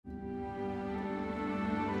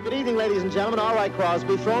Good evening, ladies and gentlemen. All right,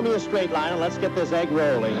 Crosby, throw me a straight line and let's get this egg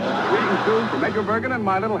rolling. Greetings, too, from Major Bergen and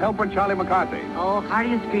my little helper, Charlie McCarthy. Oh,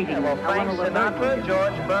 heartiest greetings. Well, Frank Sinatra,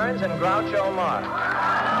 George Burns, and Groucho Marx.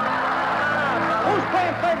 Who's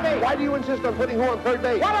playing third base? Why do you insist on putting who on third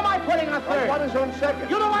base? What am I putting on third? What is on second?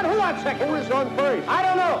 You don't want who on second? Who is on first? I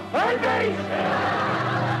don't know. Third base!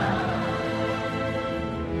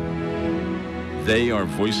 They are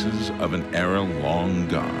voices of an era long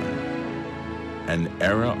gone. An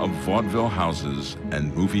era of vaudeville houses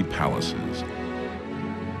and movie palaces.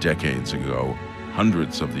 Decades ago,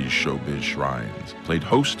 hundreds of these showbiz shrines played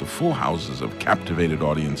host to full houses of captivated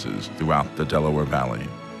audiences throughout the Delaware Valley.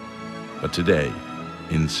 But today,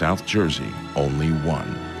 in South Jersey, only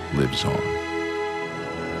one lives on.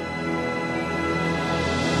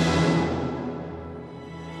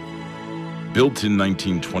 Built in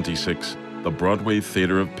 1926, the Broadway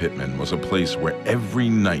Theater of Pitman was a place where every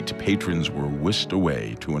night patrons were whisked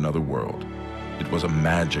away to another world. It was a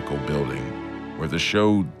magical building where the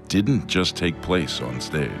show didn't just take place on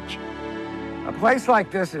stage. A place like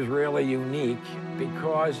this is really unique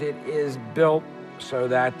because it is built so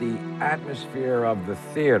that the atmosphere of the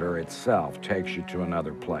theater itself takes you to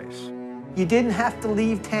another place. You didn't have to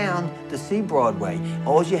leave town to see Broadway.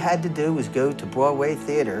 All you had to do was go to Broadway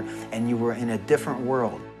Theater and you were in a different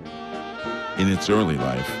world. In its early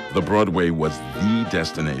life, the Broadway was the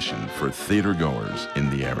destination for theater goers in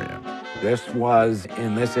the area. This was,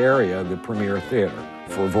 in this area, the premier theater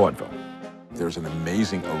for vaudeville. There's an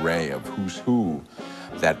amazing array of who's who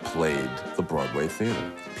that played the Broadway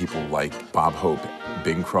theater. People like Bob Hope,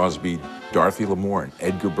 Bing Crosby, Dorothy L'Amour,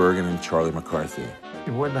 Edgar Bergen, and Charlie McCarthy.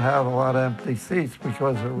 You wouldn't have a lot of empty seats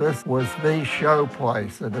because this was the show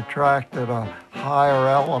place. It attracted a higher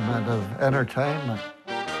element of entertainment.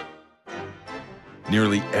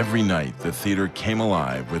 Nearly every night, the theater came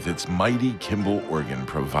alive with its mighty Kimball organ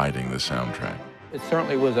providing the soundtrack. It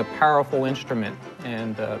certainly was a powerful instrument,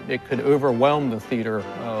 and it could overwhelm the theater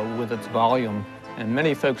with its volume. And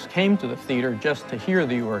many folks came to the theater just to hear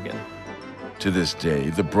the organ. To this day,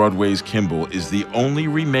 the Broadway's Kimball is the only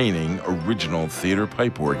remaining original theater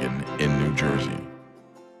pipe organ in New Jersey.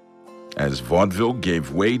 As vaudeville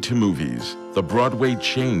gave way to movies, the Broadway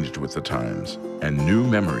changed with the times, and new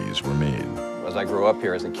memories were made. As I grew up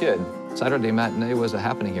here as a kid, Saturday matinee was a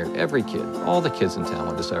happening here. Every kid, all the kids in town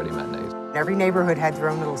went to Saturday matinees. Every neighborhood had their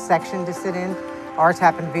own little section to sit in. Ours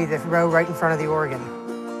happened to be the row right in front of the organ.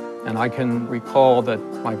 And I can recall that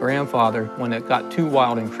my grandfather, when it got too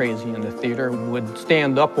wild and crazy in the theater, would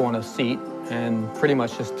stand up on a seat and pretty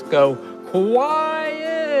much just go,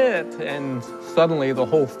 "Quiet!" And suddenly the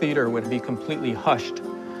whole theater would be completely hushed.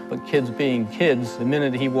 But kids being kids, the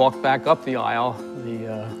minute he walked back up the aisle,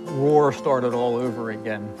 the roar started all over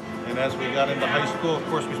again. And as we got into high school, of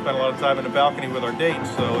course, we spent a lot of time in the balcony with our dates,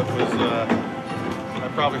 so it was, I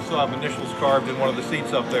probably still have initials carved in one of the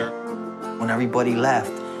seats up there. When everybody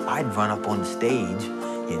left, I'd run up on stage,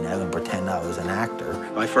 you know, and pretend I was an actor.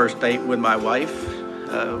 My first date with my wife,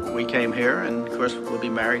 we came here, and of course, we'll be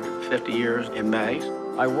married 50 years in May.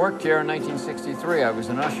 I worked here in 1963. I was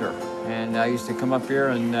an usher, and I used to come up here,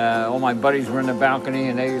 and all my buddies were in the balcony,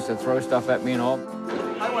 and they used to throw stuff at me and all.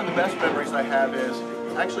 Probably one of the best memories I have is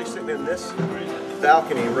actually sitting in this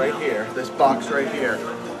balcony right here, this box right here,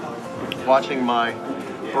 watching my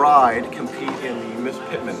bride compete in the Miss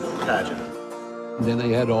Pitman pageant. And then they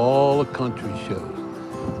had all the country shows.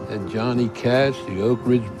 Had Johnny Cash, the Oak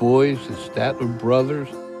Ridge Boys, the Statler Brothers.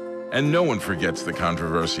 And no one forgets the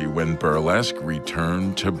controversy when burlesque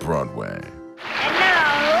returned to Broadway. And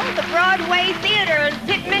now, the Broadway Theater in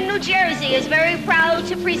Pitman, New Jersey is very proud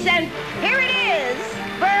to present, here it is,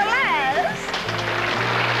 burlesque.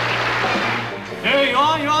 Here you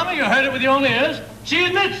are, Your Honor. You heard it with your own ears. She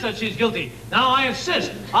admits that she's guilty. Now I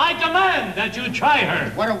insist, I demand that you try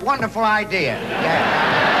her. What a wonderful idea.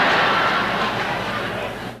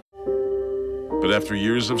 But after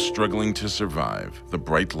years of struggling to survive, the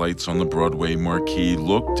bright lights on the Broadway marquee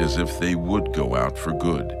looked as if they would go out for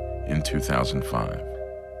good in 2005.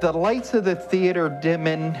 The lights of the theater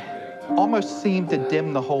dimming almost seemed to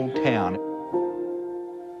dim the whole town.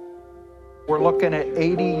 We're looking at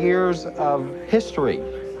 80 years of history,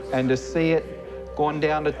 and to see it going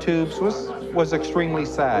down the tubes was extremely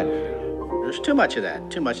sad. There's too much of that,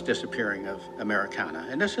 too much disappearing of Americana,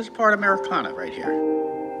 and this is part of Americana right here.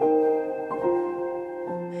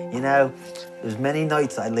 You know, there's many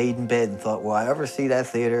nights I laid in bed and thought, will I ever see that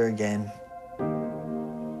theater again?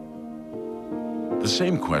 The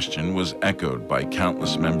same question was echoed by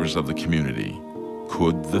countless members of the community.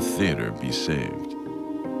 Could the theater be saved?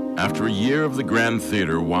 After a year of the Grand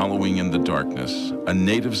Theater wallowing in the darkness, a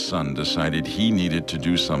native son decided he needed to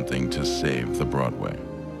do something to save the Broadway.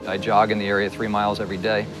 I jog in the area 3 miles every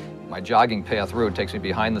day. My jogging path route takes me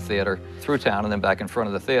behind the theater, through town, and then back in front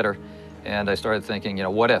of the theater. And I started thinking, you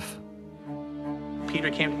know, what if?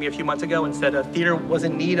 Peter came to me a few months ago and said a theater was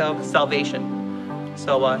in need of salvation.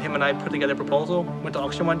 So him and I put together a proposal, went to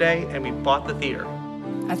auction one day, and we bought the theater.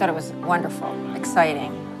 I thought it was wonderful,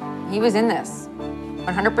 exciting. He was in this,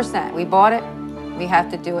 100%. We bought it, we have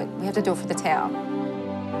to do it. We have to do it for the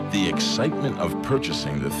town. The excitement of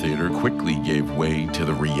purchasing the theater quickly gave way to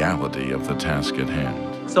the reality of the task at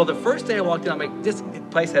hand. So the first day I walked in, I'm like, this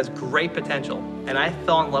place has great potential. And I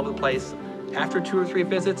fell in love with the place. After 2 or 3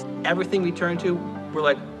 visits, everything we turned to, we're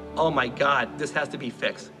like, oh my God, this has to be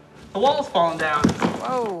fixed. The wall's falling down.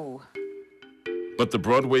 Whoa. But the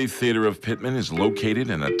Broadway Theater of Pitman is located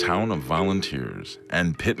in a town of volunteers,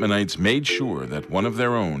 and Pitmanites made sure that one of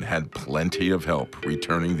their own had plenty of help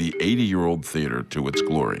returning the 80-year-old theater to its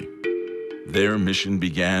glory. Their mission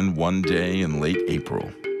began one day in late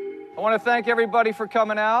April. I want to thank everybody for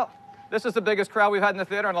coming out. This is the biggest crowd we've had in the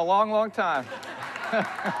theater in a long, long time.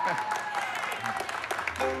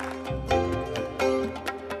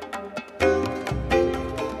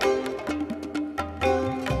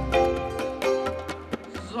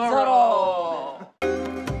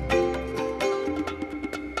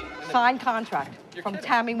 Signed contract from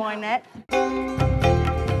Tammy Wynette.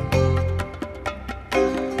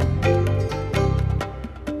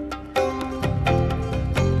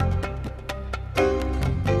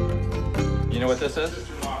 You know what this is?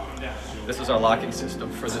 This is our locking system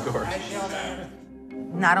for the doors.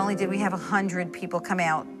 Not only did we have 100 people come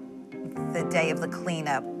out the day of the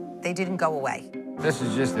cleanup, they didn't go away. This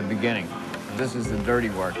is just the beginning. This is the dirty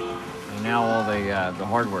work. And now all the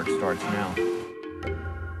hard work starts now.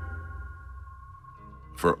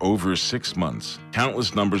 For over 6 months,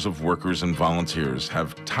 countless numbers of workers and volunteers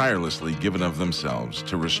have tirelessly given of themselves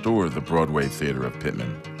to restore the Broadway Theater of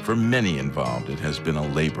Pitman. For many involved, it has been a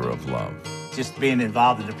labor of love. Just being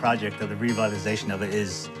involved in the project of the revitalization of it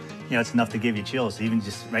is, you know, it's enough to give you chills. Even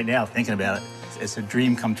just right now, thinking about it, it's a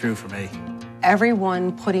dream come true for me.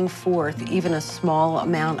 Everyone putting forth even a small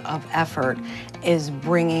amount of effort is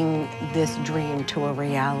bringing this dream to a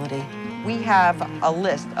reality. We have a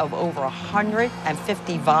list of over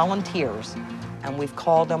 150 volunteers, and we've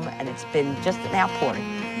called them, and it's been just an outpouring.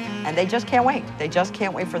 And they just can't wait. They just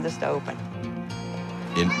can't wait for this to open.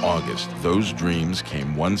 In August, those dreams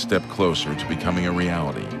came one step closer to becoming a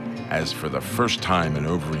reality, as for the first time in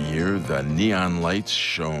over a year, the neon lights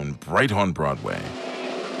shone bright on Broadway.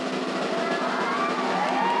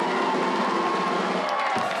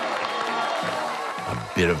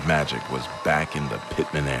 A bit of magic was back in the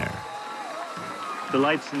Pitman air. The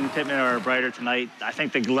lights in Pitman are brighter tonight. I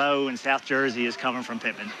think the glow in South Jersey is coming from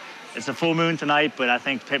Pitman. It's a full moon tonight, but I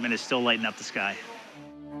think Pitman is still lighting up the sky.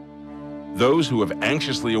 Those who have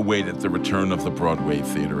anxiously awaited the return of the Broadway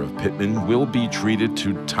Theater of Pitman will be treated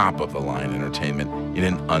to top-of-the-line entertainment in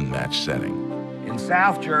an unmatched setting. In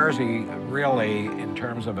South Jersey, really, in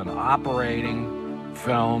terms of an operating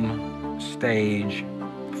film, stage,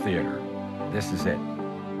 theater, this is it.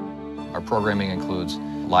 Our programming includes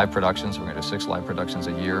live productions. We're going to do 6 live productions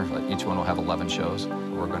a year. Each one will have 11 shows.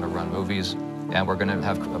 We're going to run movies, and we're going to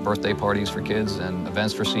have birthday parties for kids and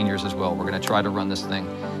events for seniors as well. We're going to try to run this thing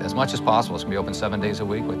as much as possible. It's going to be open 7 days a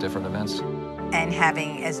week with different events. And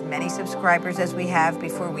having as many subscribers as we have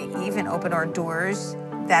before we even open our doors,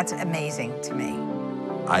 that's amazing to me.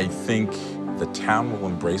 I think the town will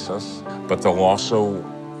embrace us, but they'll also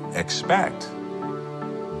expect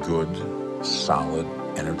good, solid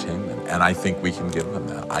entertainment. And I think we can give them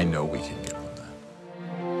that. I know we can give them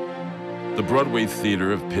that. The Broadway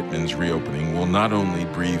Theater of Pitman's reopening will not only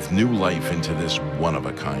breathe new life into this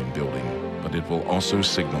one-of-a-kind building, but it will also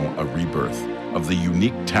signal a rebirth of the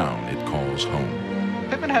unique town it calls home.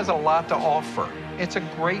 Pitman has a lot to offer. It's a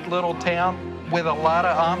great little town with a lot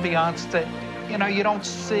of ambiance that, you know, you don't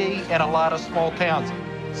see in a lot of small towns.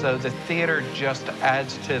 So the theater just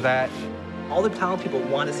adds to that. All the town people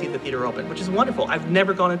want to see the theater open, which is wonderful. I've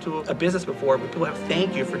never gone into a business before where people have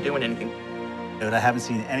thanked you for doing anything. But I haven't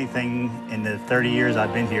seen anything in the 30 years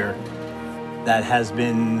I've been here that has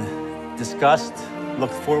been discussed,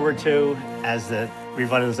 looked forward to as the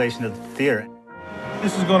revitalization of the theater.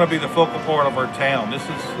 This is going to be the focal point of our town. This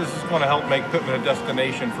is going to help make Pitman a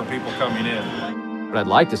destination for people coming in. What I'd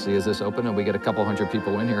like to see is this open and we get a couple hundred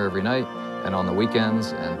people in here every night and on the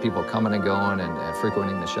weekends and people coming and going and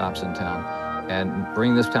frequenting the shops in town and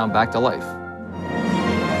bring this town back to life.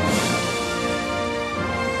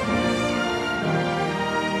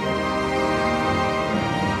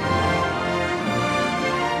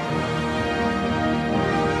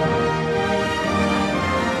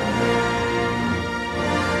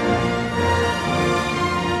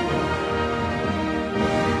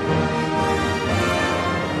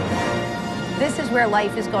 This is where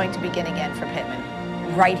life is going to begin again for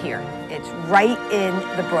Pitman, right here. It's right in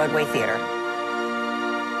the Broadway Theater.